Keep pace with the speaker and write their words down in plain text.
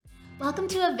Welcome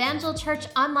to Evangel Church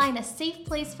Online, a safe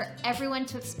place for everyone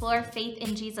to explore faith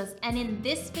in Jesus. And in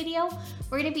this video,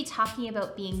 we're going to be talking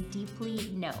about being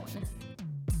deeply known.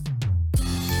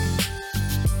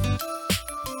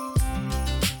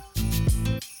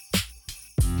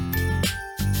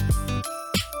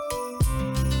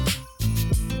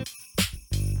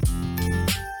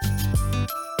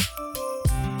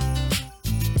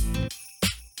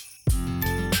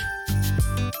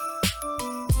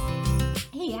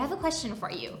 Question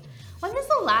for you. When was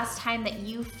the last time that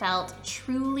you felt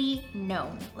truly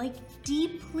known, like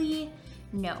deeply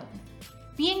known?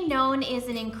 Being known is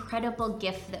an incredible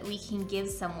gift that we can give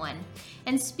someone.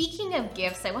 And speaking of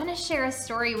gifts, I want to share a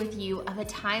story with you of a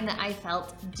time that I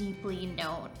felt deeply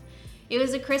known. It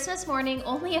was a Christmas morning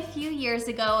only a few years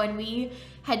ago, and we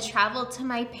had traveled to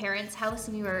my parents' house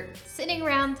and we were sitting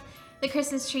around the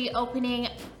Christmas tree opening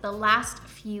the last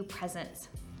few presents,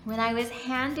 when I was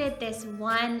handed this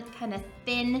one kind of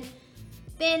thin,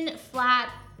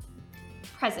 flat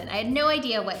present. I had no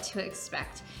idea what to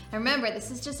expect. I remember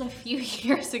this is just a few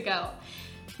years ago.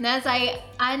 And as I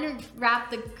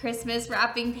unwrapped the Christmas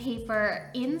wrapping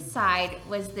paper, inside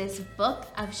was this book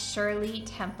of Shirley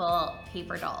Temple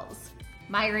paper dolls.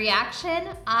 My reaction,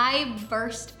 I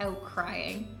burst out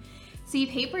crying. See,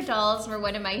 paper dolls were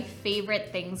one of my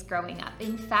favorite things growing up.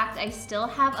 In fact, I still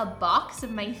have a box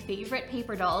of my favorite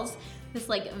paper dolls, this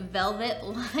like velvet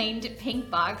lined pink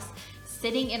box,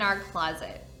 sitting in our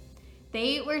closet.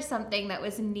 They were something that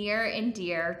was near and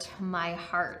dear to my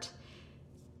heart.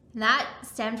 And that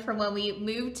stemmed from when we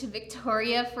moved to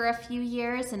Victoria for a few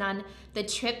years, and on the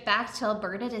trip back to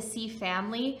Alberta to see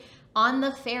family, on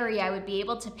the ferry, I would be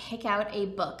able to pick out a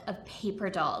book of paper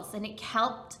dolls, and it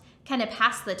helped kind of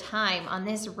pass the time on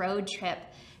this road trip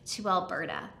to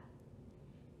Alberta.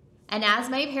 And as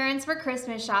my parents were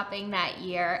Christmas shopping that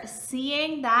year,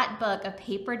 seeing that book of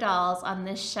paper dolls on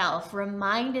this shelf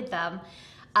reminded them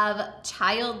of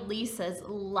child Lisa's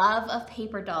love of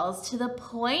paper dolls, to the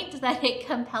point that it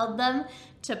compelled them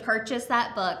to purchase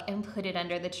that book and put it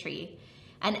under the tree.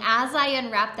 And as I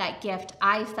unwrapped that gift,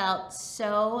 I felt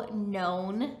so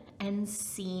known and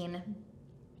seen.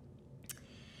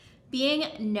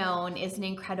 Being known is an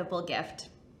incredible gift.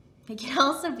 It can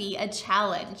also be a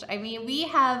challenge. I mean, we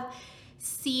have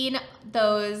seen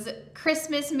those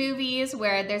Christmas movies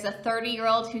where there's a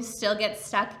 30-year-old who still gets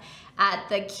stuck at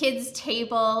the kids'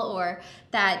 table, or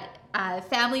that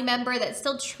family member that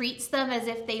still treats them as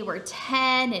if they were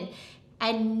 10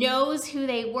 and knows who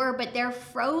they were, but they're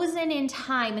frozen in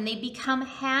time and they become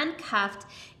handcuffed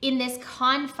in this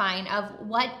confine of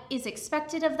what is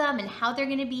expected of them and how they're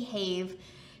going to behave,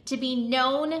 to be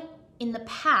known in the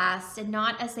past and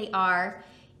not as they are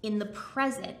in the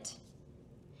present.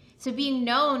 So being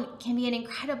known can be an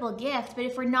incredible gift, but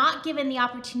if we're not given the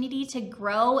opportunity to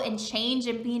grow and change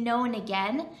and be known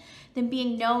again, then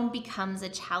being known becomes a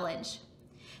challenge.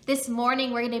 This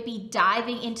morning, we're going to be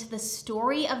diving into the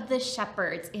story of the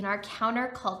shepherds in our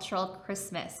countercultural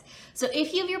Christmas. So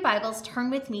if you have your Bibles, turn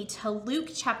with me to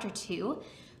Luke chapter 2.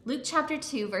 Luke chapter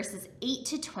 2, verses 8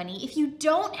 to 20. If you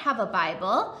don't have a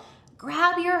Bible,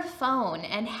 grab your phone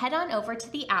and head on over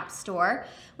to the App Store,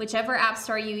 whichever App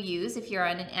Store you use, if you're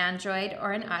on an Android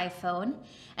or an iPhone.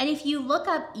 And if you look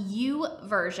up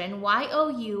YouVersion,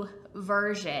 Y-O-U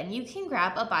version, you can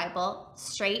grab a Bible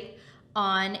straight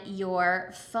on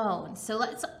your phone. So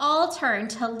let's all turn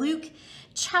to Luke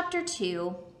chapter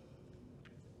 2,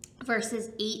 verses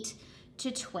 8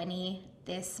 to 20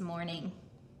 this morning.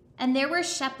 And there were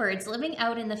shepherds living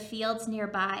out in the fields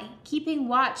nearby, keeping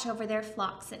watch over their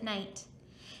flocks at night.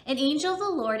 An angel of the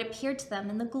Lord appeared to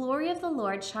them, and the glory of the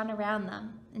Lord shone around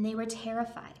them, and they were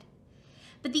terrified.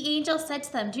 But the angel said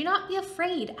to them, "Do not be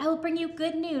afraid. I will bring you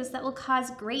good news that will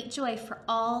cause great joy for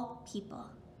all people.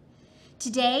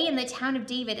 Today in the town of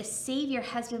David, a Savior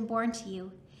has been born to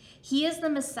you. He is the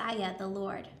Messiah, the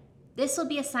Lord. This will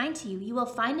be a sign to you. You will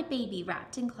find a baby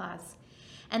wrapped in cloths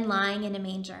and lying in a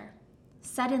manger."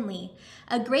 Suddenly,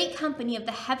 a great company of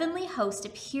the heavenly host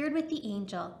appeared with the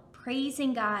angel,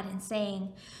 praising God and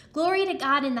saying, "Glory to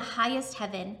God in the highest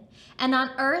heaven, and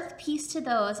on earth peace to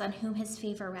those on whom his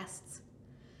favor rests."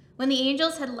 When the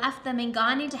angels had left them and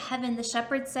gone into heaven, the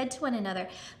shepherds said to one another,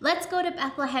 "Let's go to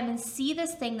Bethlehem and see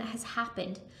this thing that has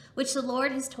happened, which the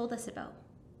Lord has told us about."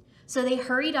 So they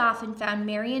hurried off and found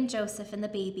Mary and Joseph and the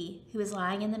baby, who was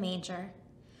lying in the manger.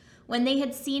 When they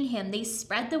had seen him, they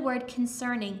spread the word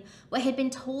concerning what had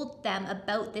been told them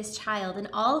about this child, and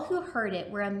all who heard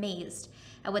it were amazed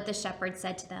at what the shepherds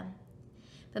said to them.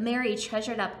 But Mary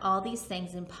treasured up all these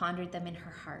things and pondered them in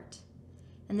her heart.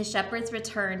 And the shepherds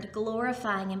returned,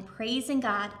 glorifying and praising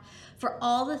God for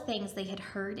all the things they had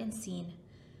heard and seen,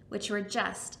 which were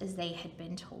just as they had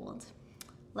been told.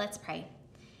 Let's pray.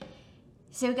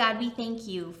 So God, we thank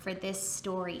you for this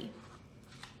story.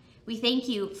 We thank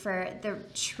you for the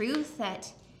truth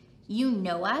that you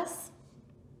know us,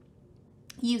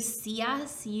 you see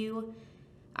us, you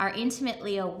are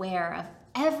intimately aware of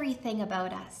everything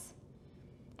about us.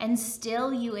 And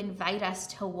still you invite us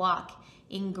to walk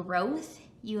in growth.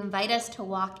 You invite us to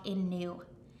walk in new.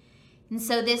 And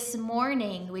so this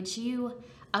morning, would you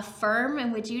affirm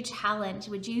and would you challenge?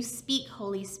 Would you speak,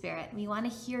 Holy Spirit? We want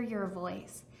to hear your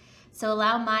voice. So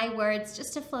allow my words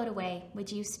just to float away. Would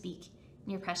you speak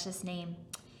in your precious name?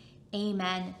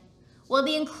 Amen. Well,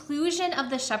 the inclusion of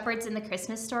the shepherds in the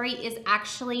Christmas story is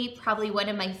actually probably one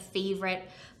of my favorite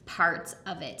parts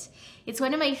of it. It's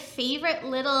one of my favorite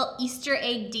little Easter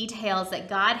egg details that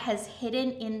God has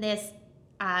hidden in this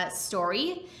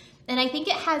story. And I think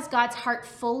it has God's heart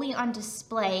fully on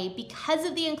display because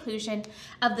of the inclusion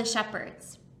of the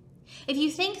shepherds. If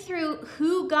you think through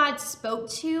who God spoke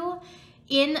to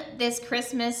in this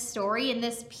Christmas story, in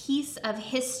this piece of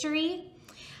history,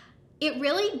 it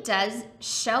really does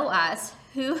show us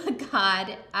who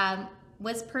God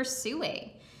was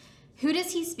pursuing. Who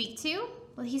does he speak to?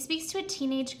 Well, he speaks to a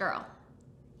teenage girl.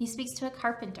 He speaks to a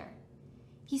carpenter.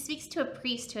 He speaks to a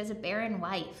priest who has a barren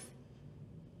wife.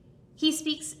 He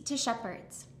speaks to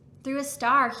shepherds. Through a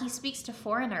star, he speaks to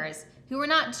foreigners who were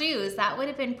not Jews. That would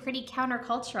have been pretty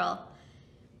countercultural.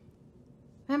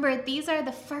 Remember, these are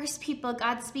the first people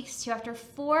God speaks to after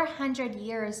 400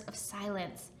 years of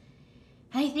silence.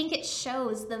 And I think it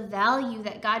shows the value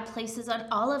that God places on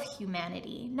all of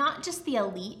humanity, not just the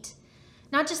elite,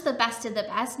 not just the best of the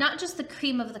best, not just the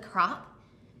cream of the crop.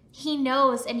 He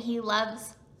knows and he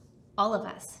loves all of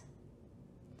us.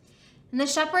 And the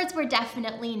shepherds were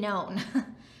definitely known.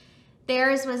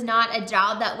 Theirs was not a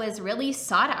job that was really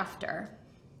sought after.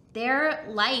 Their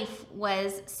life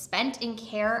was spent in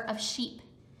care of sheep.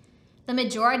 The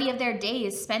majority of their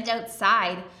days spent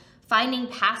outside finding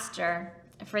pasture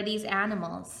for these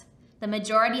animals. The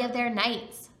majority of their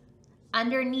nights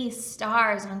underneath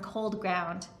stars on cold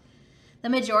ground. The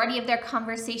majority of their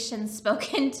conversations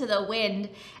spoken to the wind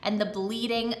and the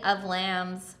bleating of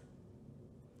lambs.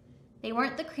 They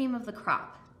weren't the cream of the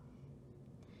crop.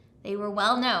 They were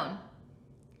well known,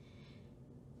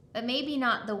 but maybe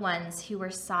not the ones who were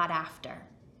sought after.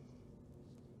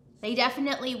 They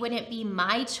definitely wouldn't be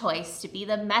my choice to be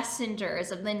the messengers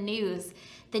of the news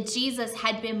that Jesus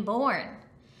had been born.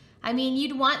 I mean,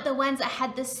 you'd want the ones that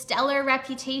had the stellar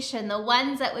reputation, the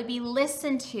ones that would be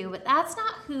listened to, but that's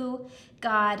not who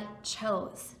God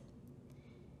chose.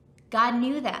 God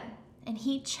knew them, and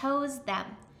he chose them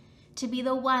to be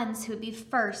the ones who would be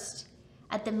first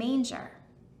at the manger.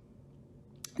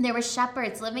 And there were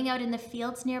shepherds living out in the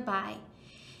fields nearby,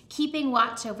 keeping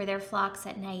watch over their flocks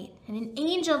at night. And an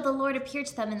angel of the Lord appeared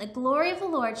to them, and the glory of the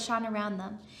Lord shone around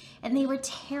them, and they were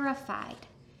terrified.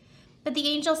 But the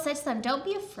angel said to them, "Don't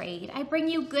be afraid. I bring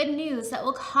you good news that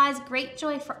will cause great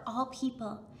joy for all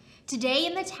people. Today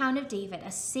in the town of David, a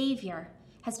Savior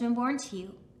has been born to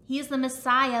you. He is the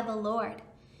Messiah, the Lord.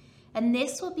 And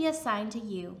this will be a sign to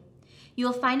you. You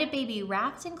will find a baby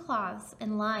wrapped in cloths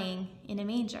and lying in a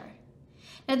manger."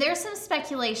 Now there's some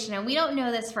speculation, and we don't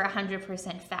know this for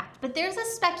 100% fact, but there's a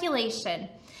speculation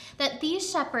that these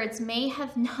shepherds may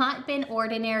have not been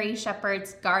ordinary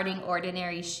shepherds guarding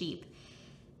ordinary sheep.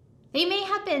 They may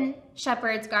have been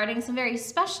shepherds guarding some very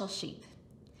special sheep.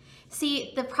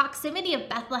 See, the proximity of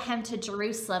Bethlehem to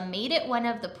Jerusalem made it one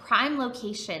of the prime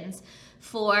locations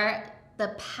for the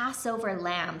Passover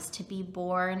lambs to be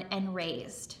born and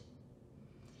raised.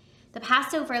 The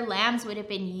Passover lambs would have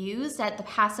been used at the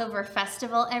Passover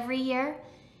festival every year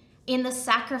in the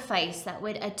sacrifice that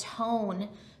would atone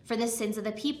for the sins of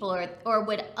the people, or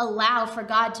would allow for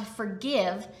God to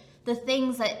forgive the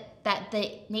things that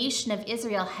the nation of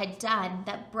Israel had done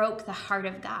that broke the heart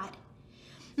of God.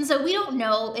 And so we don't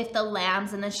know if the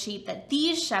lambs and the sheep that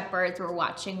these shepherds were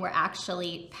watching were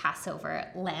actually Passover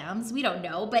lambs. We don't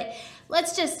know, but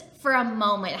let's just for a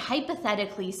moment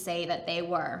hypothetically say that they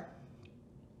were.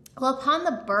 Well, upon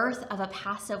the birth of a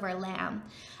Passover lamb,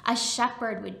 a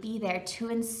shepherd would be there to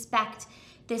inspect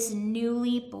this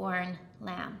newly born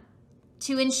lamb,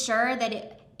 to ensure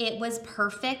that it was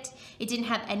perfect. It didn't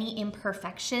have any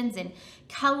imperfections in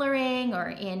coloring or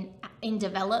in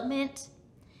development.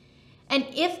 And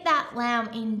if that lamb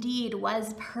indeed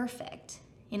was perfect,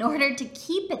 in order to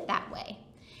keep it that way,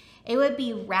 it would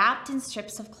be wrapped in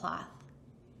strips of cloth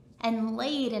and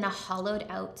laid in a hollowed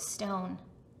out stone,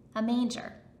 a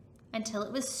manger, until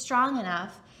it was strong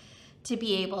enough to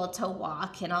be able to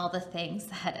walk and all the things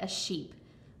that a sheep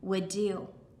would do.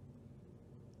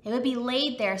 It would be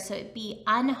laid there so it would be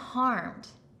unharmed.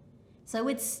 So it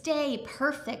would stay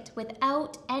perfect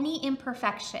without any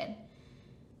imperfection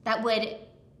that would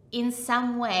in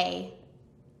some way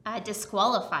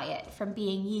disqualify it from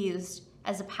being used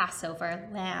as a Passover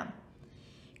lamb.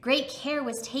 Great care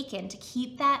was taken to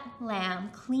keep that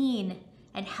lamb clean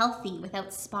and healthy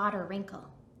without spot or wrinkle.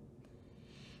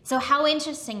 So how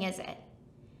interesting is it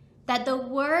that the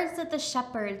words that the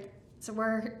shepherds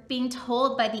were being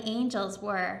told by the angels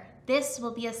were, "This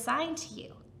will be a sign to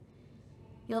you.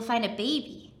 You'll find a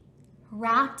baby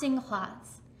wrapped in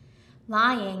cloths,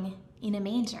 lying in a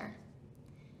manger."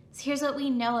 So here's what we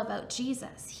know about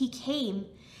Jesus. He came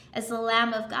as the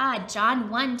Lamb of God. John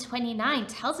 1:29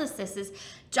 tells us this as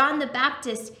John the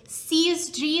Baptist sees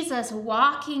Jesus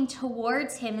walking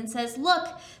towards him and says, "Look,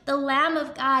 the Lamb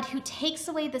of God who takes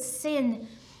away the sin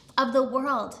of the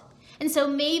world." And so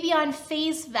maybe on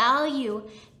face value,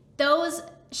 those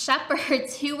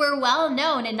shepherds who were well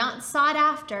known and not sought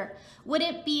after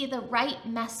wouldn't be the right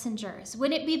messengers,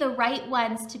 wouldn't be the right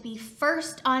ones to be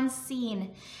first on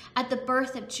scene at the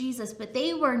birth of Jesus, but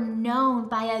they were known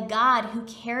by a God who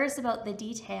cares about the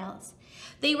details.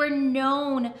 They were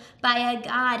known by a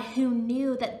God who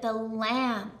knew that the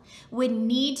lamb would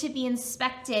need to be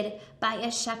inspected by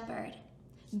a shepherd.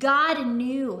 God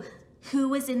knew who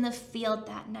was in the field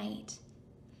that night,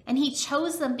 and he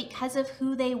chose them because of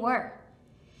who they were.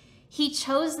 He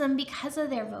chose them because of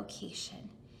their vocation,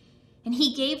 and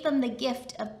he gave them the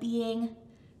gift of being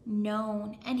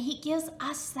known, and he gives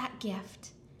us that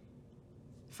gift.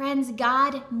 Friends,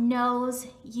 God knows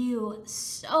you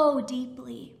so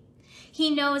deeply.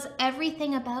 He knows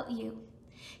everything about you.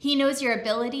 He knows your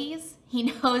abilities. He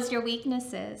knows your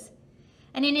weaknesses.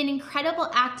 And in an incredible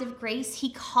act of grace,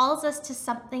 he calls us to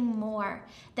something more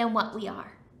than what we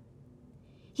are.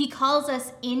 He calls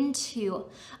us into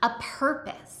a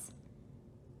purpose.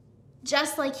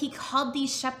 Just like he called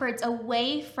these shepherds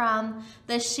away from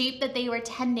the sheep that they were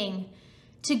tending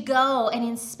to go and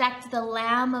inspect the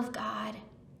Lamb of God,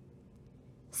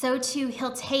 so too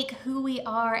he'll take who we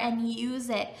are and use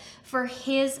it for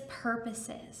his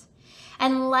purposes.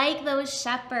 And like those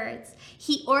shepherds,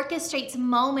 he orchestrates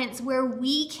moments where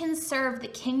we can serve the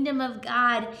kingdom of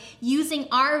God using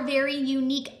our very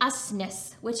unique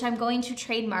usness, which I'm going to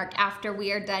trademark after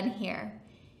we are done here.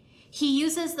 He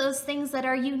uses those things that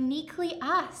are uniquely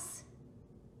us.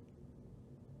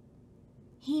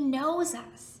 He knows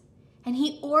us, and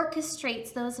he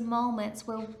orchestrates those moments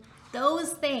where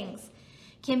those things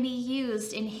can be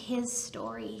used in his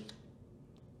story.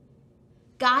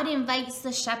 God invites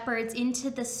the shepherds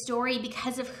into the story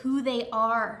because of who they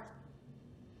are,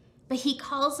 but he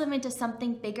calls them into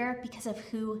something bigger because of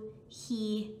who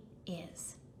he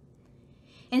is.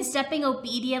 And stepping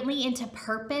obediently into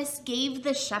purpose gave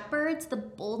the shepherds the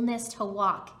boldness to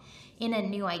walk in a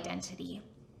new identity.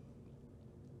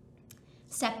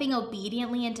 Stepping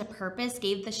obediently into purpose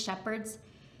gave the shepherds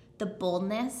the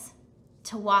boldness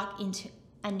to walk into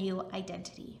a new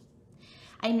identity.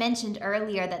 I mentioned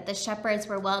earlier that the shepherds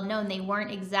were well known. They weren't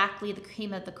exactly the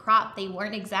cream of the crop. They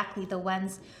weren't exactly the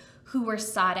ones who were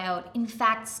sought out. In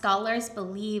fact, scholars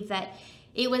believe that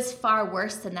it was far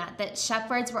worse than that, that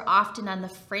shepherds were often on the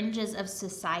fringes of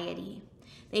society.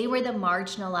 They were the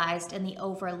marginalized and the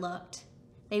overlooked.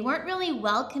 They weren't really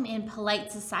welcome in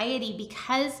polite society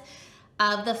because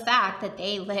of the fact that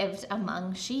they lived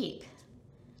among sheep.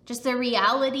 Just the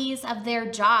realities of their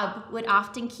job would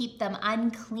often keep them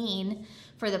unclean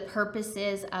for the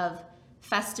purposes of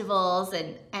festivals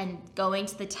and going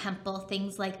to the temple,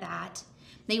 things like that.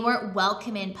 They weren't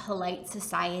welcome in polite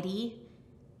society.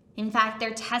 In fact,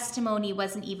 their testimony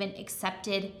wasn't even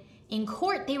accepted in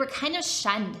court. They were kind of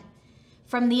shunned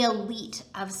from the elite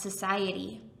of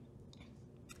society.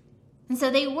 And so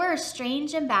they were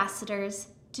strange ambassadors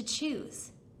to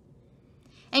choose.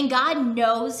 And God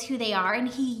knows who they are, and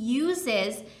he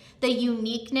uses the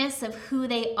uniqueness of who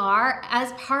they are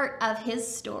as part of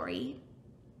his story.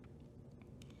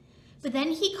 But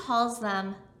then he calls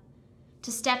them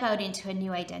to step out into a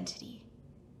new identity.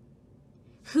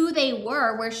 Who they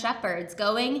were shepherds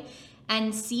going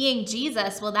and seeing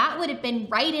Jesus. Well, that would have been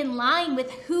right in line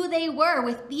with who they were,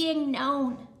 with being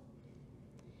known.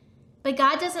 But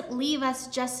God doesn't leave us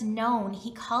just known.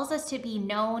 He calls us to be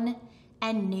known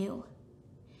and new.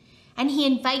 And he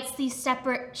invites these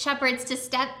shepherds to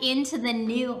step into the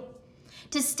new,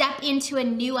 to step into a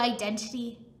new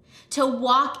identity, to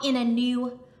walk in a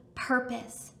new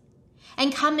purpose.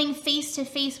 And coming face to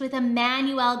face with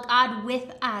Emmanuel, God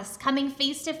with us, coming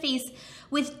face to face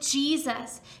with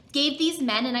Jesus, gave these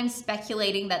men, and I'm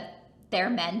speculating that they're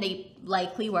men, they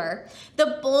likely were,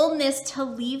 the boldness to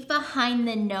leave behind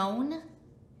the known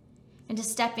and to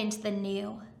step into the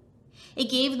new. It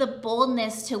gave the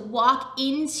boldness to walk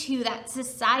into that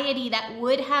society that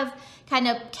would have kind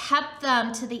of kept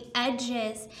them to the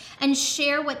edges and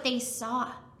share what they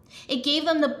saw. It gave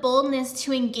them the boldness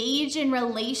to engage in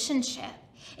relationship.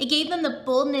 It gave them the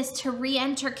boldness to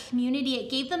re-enter community. It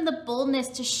gave them the boldness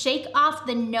to shake off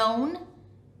the known,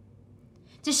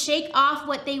 to shake off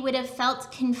what they would have felt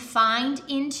confined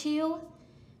into,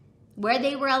 where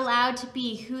they were allowed to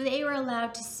be, who they were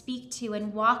allowed to speak to,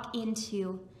 and walk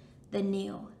into the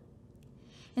new.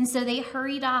 And so they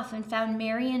hurried off and found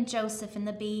Mary and Joseph and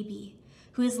the baby,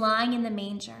 who was lying in the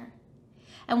manger.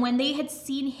 And when they had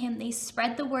seen him, they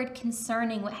spread the word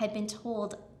concerning what had been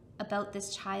told about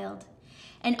this child.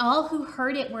 And all who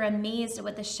heard it were amazed at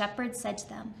what the shepherds said to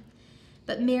them.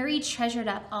 But Mary treasured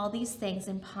up all these things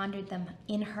and pondered them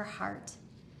in her heart.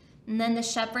 And then the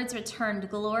shepherds returned,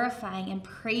 glorifying and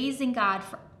praising God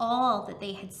for all that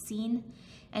they had seen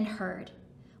and heard,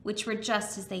 which were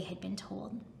just as they had been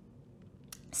told.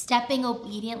 Stepping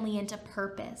obediently into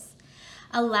purpose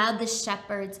allowed the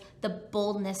shepherds the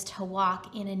boldness to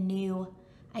walk in a new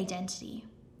identity.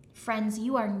 Friends,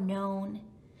 you are known.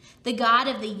 The God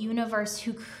of the universe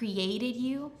who created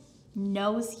you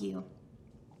knows you.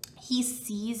 He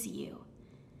sees you.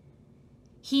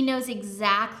 He knows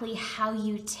exactly how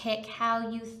you tick, how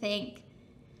you think.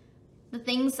 The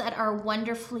things that are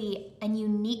wonderfully and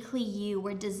uniquely you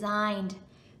were designed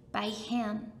by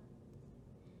him.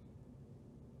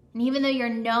 And even though you're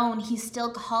known, he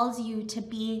still calls you to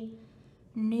be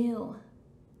new.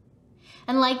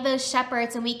 And like those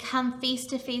shepherds, and we come face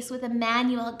to face with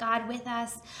Emmanuel, God with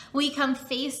us, we come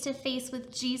face to face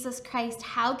with Jesus Christ.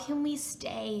 How can we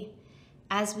stay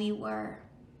as we were?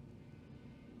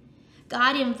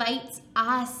 God invites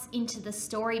us into the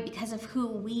story because of who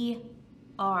we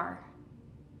are.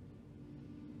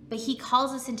 But he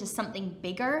calls us into something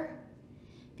bigger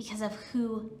because of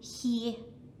who he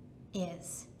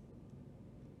is.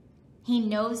 He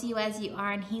knows you as you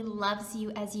are, and he loves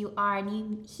you as you are,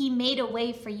 and he made a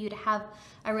way for you to have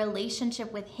a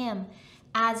relationship with him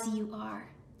as you are.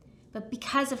 But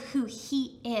because of who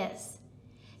he is,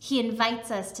 he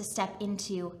invites us to step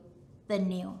into the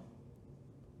new.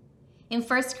 In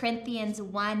 1 Corinthians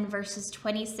 1, verses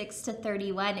 26 to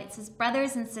 31, it says,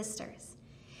 "Brothers and sisters,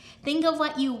 think of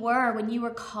what you were when you were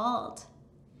called.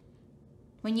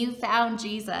 When you found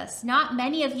Jesus, not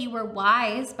many of you were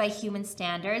wise by human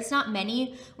standards. Not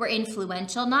many were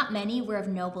influential. Not many were of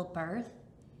noble birth.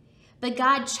 But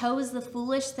God chose the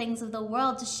foolish things of the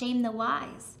world to shame the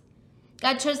wise.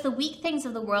 God chose the weak things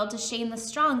of the world to shame the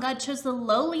strong. God chose the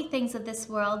lowly things of this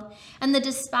world and the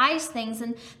despised things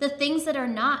and the things that are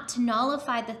not to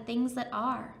nullify the things that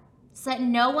are, so that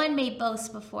no one may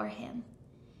boast before him.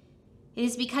 It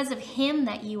is because of him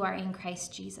that you are in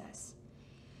Christ Jesus,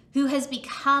 who has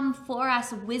become for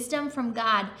us wisdom from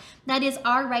God, that is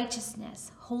our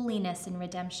righteousness, holiness, and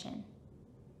redemption.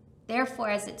 Therefore,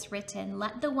 as it's written,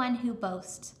 let the one who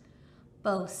boasts,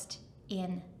 boast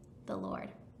in the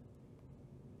Lord."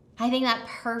 I think that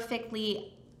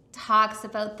perfectly talks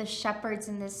about the shepherds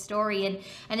in this story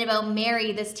and about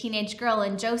Mary, this teenage girl,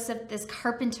 and Joseph, this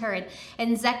carpenter,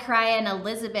 and Zechariah and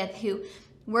Elizabeth, who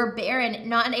were barren,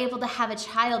 not able to have a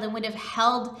child, and would have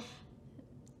held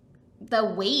the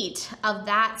weight of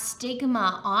that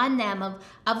stigma on them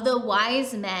of the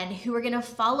wise men who were going to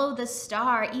follow the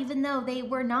star, even though they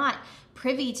were not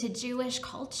privy to Jewish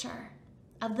culture,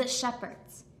 of the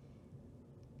shepherds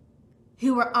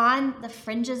who were on the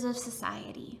fringes of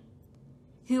society,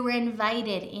 who were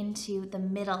invited into the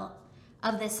middle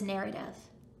of this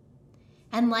narrative.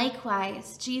 And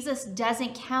likewise, Jesus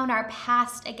doesn't count our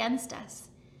past against us.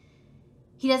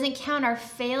 He doesn't count our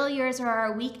failures or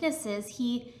our weaknesses.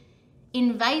 He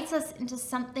invites us into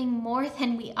something more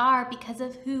than we are because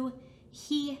of who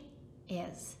he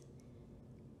is.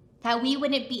 That we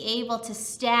wouldn't be able to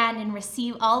stand and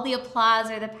receive all the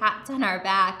applause or the pats on our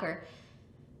back or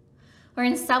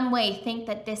in some way think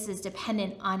that this is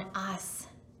dependent on us.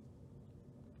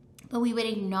 But we would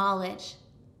acknowledge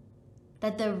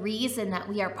that the reason that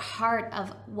we are part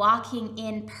of walking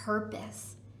in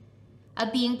purpose,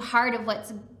 of being part of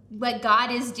what God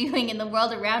is doing in the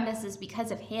world around us, is because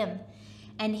of him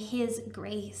and his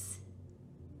grace.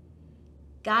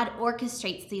 God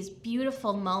orchestrates these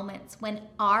beautiful moments when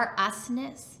our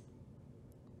usness,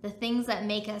 the things that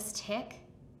make us tick,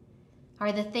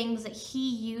 are the things that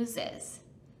he uses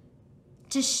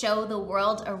to show the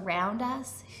world around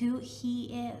us who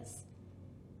he is.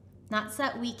 Not so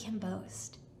that we can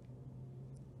boast,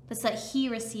 but so that he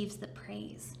receives the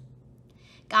praise.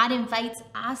 God invites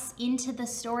us into the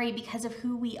story because of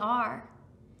who we are.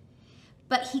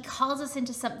 but he calls us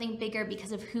into something bigger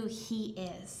because of who he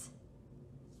is.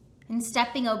 And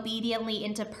stepping obediently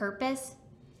into purpose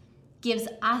gives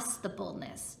us the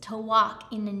boldness to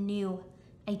walk in a new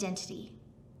identity.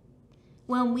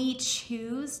 When we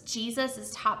choose Jesus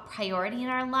as top priority in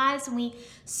our lives, when we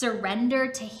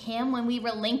surrender to him, when we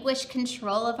relinquish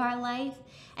control of our life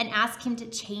and ask him to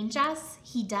change us,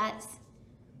 he does.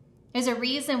 There's a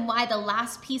reason why the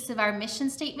last piece of our mission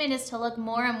statement is to look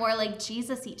more and more like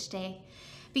Jesus each day.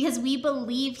 Because we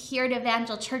believe here at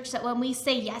Evangel Church that when we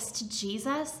say yes to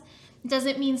Jesus, it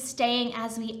doesn't mean staying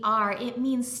as we are. It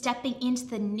means stepping into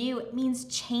the new. It means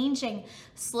changing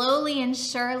slowly and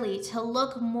surely to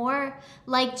look more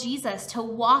like Jesus, to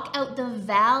walk out the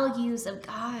values of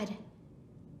God,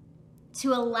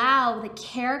 to allow the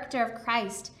character of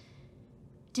Christ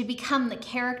to become the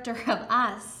character of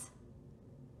us.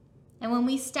 And when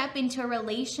we step into a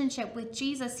relationship with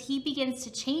Jesus, he begins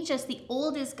to change us. The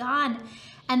old is gone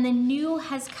and the new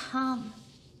has come.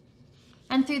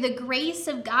 And through the grace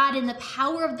of God and the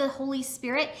power of the Holy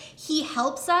Spirit, he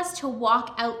helps us to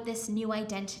walk out this new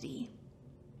identity,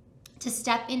 to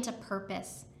step into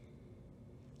purpose.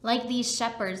 Like these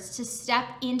shepherds, to step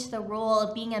into the role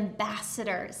of being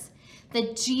ambassadors,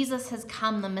 that Jesus has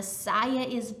come, the Messiah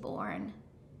is born.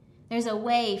 There's a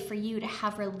way for you to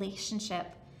have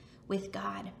relationship with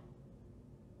God.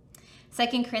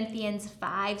 2 Corinthians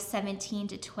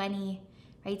 5:17-20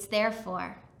 writes,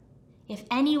 "Therefore, if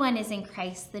anyone is in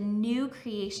Christ, the new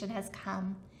creation has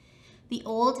come. The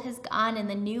old has gone and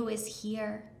the new is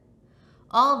here.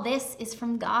 All this is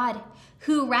from God,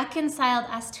 who reconciled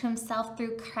us to himself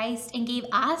through Christ and gave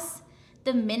us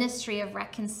the ministry of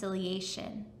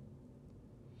reconciliation."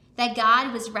 That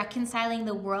God was reconciling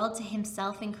the world to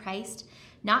himself in Christ,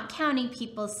 not counting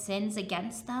people's sins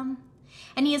against them.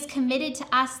 And he has committed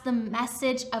to us the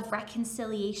message of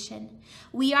reconciliation.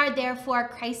 We are therefore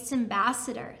Christ's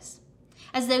ambassadors,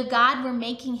 as though God were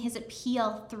making his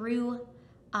appeal through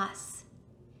us.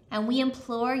 And we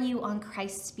implore you on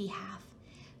Christ's behalf,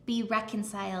 be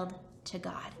reconciled to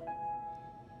God.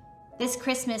 This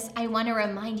Christmas, I want to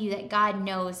remind you that God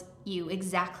knows you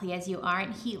exactly as you are,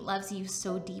 and he loves you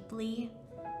so deeply.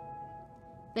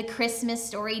 The Christmas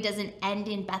story doesn't end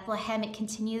in Bethlehem. It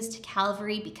continues to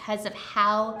Calvary because of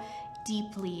how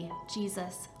deeply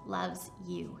Jesus loves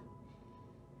you.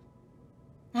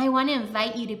 I want to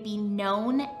invite you to be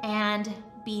known and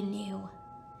be new.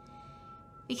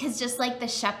 Because just like the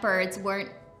shepherds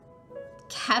weren't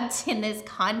kept in this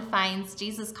confines,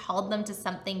 Jesus called them to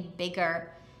something bigger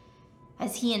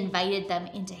as he invited them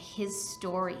into his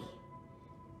story.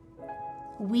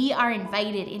 We are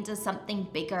invited into something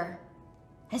bigger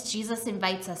as Jesus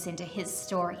invites us into his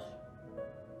story.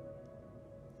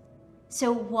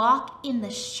 So walk in the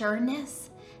sureness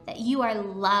that you are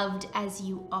loved as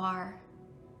you are.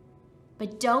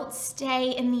 But don't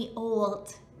stay in the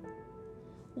old.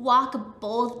 Walk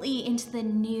boldly into the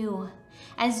new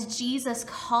as Jesus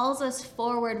calls us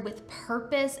forward with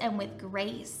purpose and with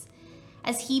grace,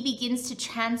 as he begins to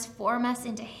transform us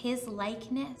into his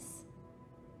likeness,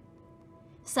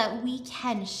 so that we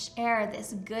can share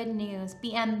this good news,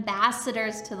 be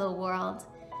ambassadors to the world,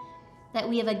 that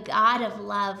we have a God of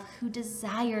love who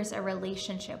desires a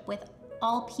relationship with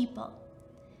all people.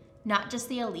 Not just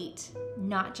the elite,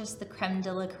 not just the creme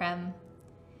de la creme.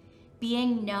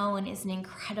 Being known is an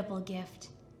incredible gift,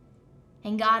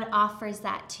 and God offers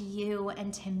that to you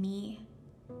and to me.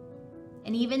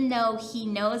 And even though he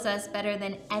knows us better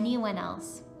than anyone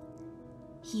else,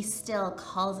 he still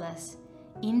calls us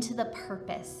into the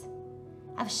purpose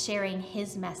of sharing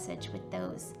his message with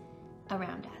those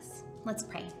around us. Let's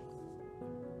pray.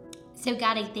 So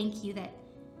God, I thank you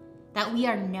that we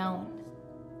are known.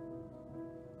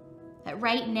 That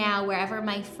right now, wherever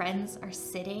my friends are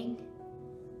sitting,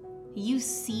 you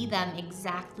see them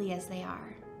exactly as they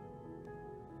are.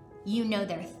 You know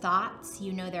their thoughts,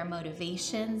 you know their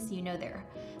motivations, you know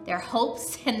their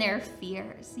hopes and their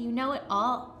fears. You know it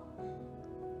all.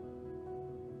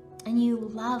 And you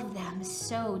love them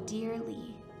so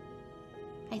dearly.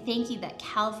 I thank you that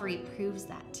Calvary proves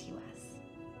that to us.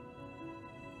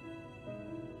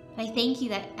 I thank you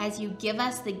that as you give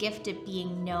us the gift of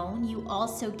being known, you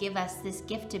also give us this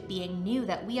gift of being new,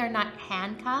 that we are not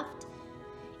handcuffed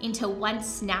into one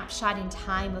snapshot in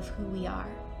time of who we are,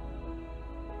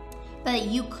 but that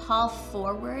you call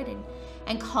forward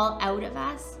and call out of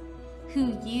us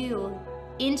who you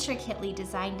intricately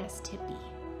designed us to be.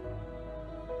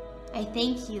 I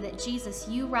thank you that, Jesus,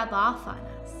 you rub off on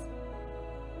us.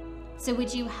 So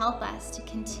would you help us to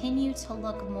continue to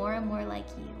look more and more like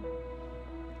you?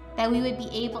 That we would be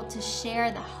able to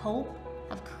share the hope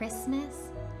of Christmas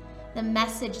the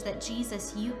message that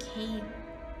Jesus, you came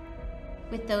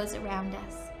with those around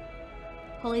us.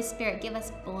 Holy Spirit, give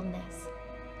us boldness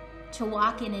to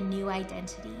walk in a new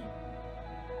identity.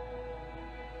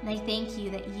 And I thank you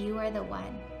that you are the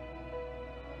one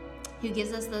who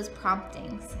gives us those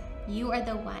promptings. You are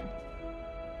the one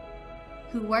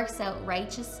who works out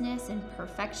righteousness and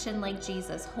perfection like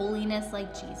Jesus, holiness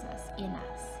like Jesus in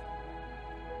us.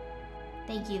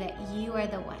 Thank you that you are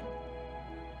the one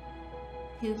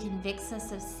who convicts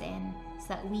us of sin so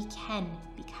that we can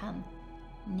become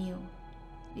new.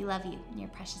 We love you in your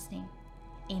precious name.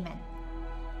 Amen.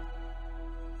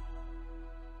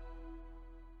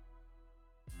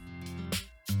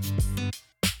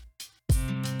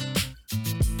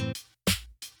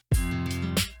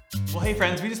 Well, hey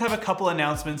friends, we just have a couple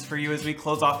announcements for you as we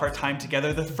close off our time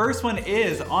together. The first one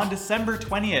is on December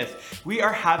 20th, we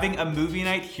are having a movie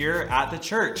night here at the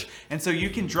church. And so you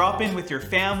can drop in with your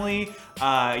family, you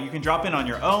can drop in on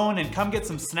your own and come get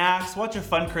some snacks, watch a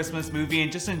fun Christmas movie,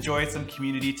 and just enjoy some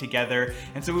community together.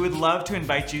 And so we would love to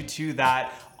invite you to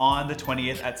that on the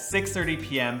 20th at 6:30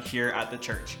 p.m. here at the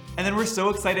church. And then we're so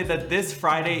excited that this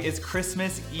Friday is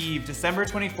Christmas Eve, December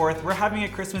 24th. We're having a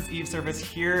Christmas Eve service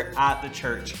here at the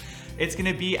church. It's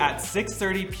gonna be at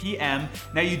 6:30 p.m.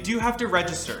 Now you do have to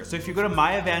register. So if you go to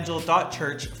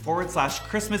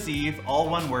myevangel.church/Christmas Eve, all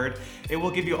one word, it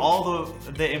will give you all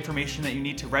the information that you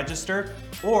need to register.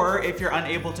 Or if you're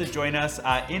unable to join us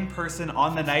in person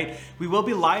on the night, we will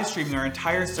be live streaming our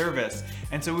entire service.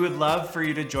 And so we would love for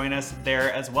you to join us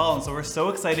there as well. And so we're so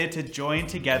excited to join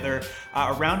together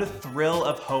around a thrill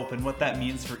of hope and what that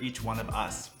means for each one of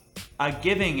us.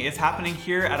 Giving is happening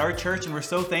here at our church, and we're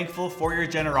so thankful for your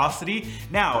generosity.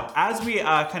 Now, as we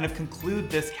kind of conclude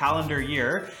this calendar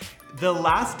year, the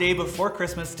last day before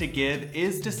Christmas to give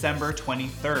is December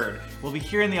 23rd. We'll be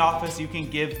here in the office, you can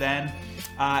give then.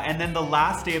 And then the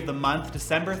last day of the month,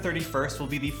 December 31st, will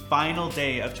be the final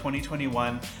day of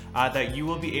 2021 that you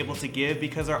will be able to give,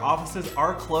 because our offices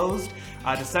are closed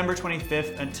December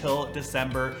 25th until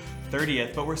December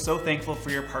 30th. But we're so thankful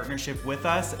for your partnership with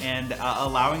us and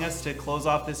allowing us to close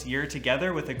off this year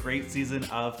together with a great season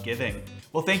of giving.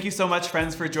 Well, thank you so much,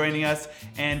 friends, for joining us,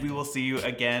 and we will see you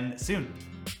again soon.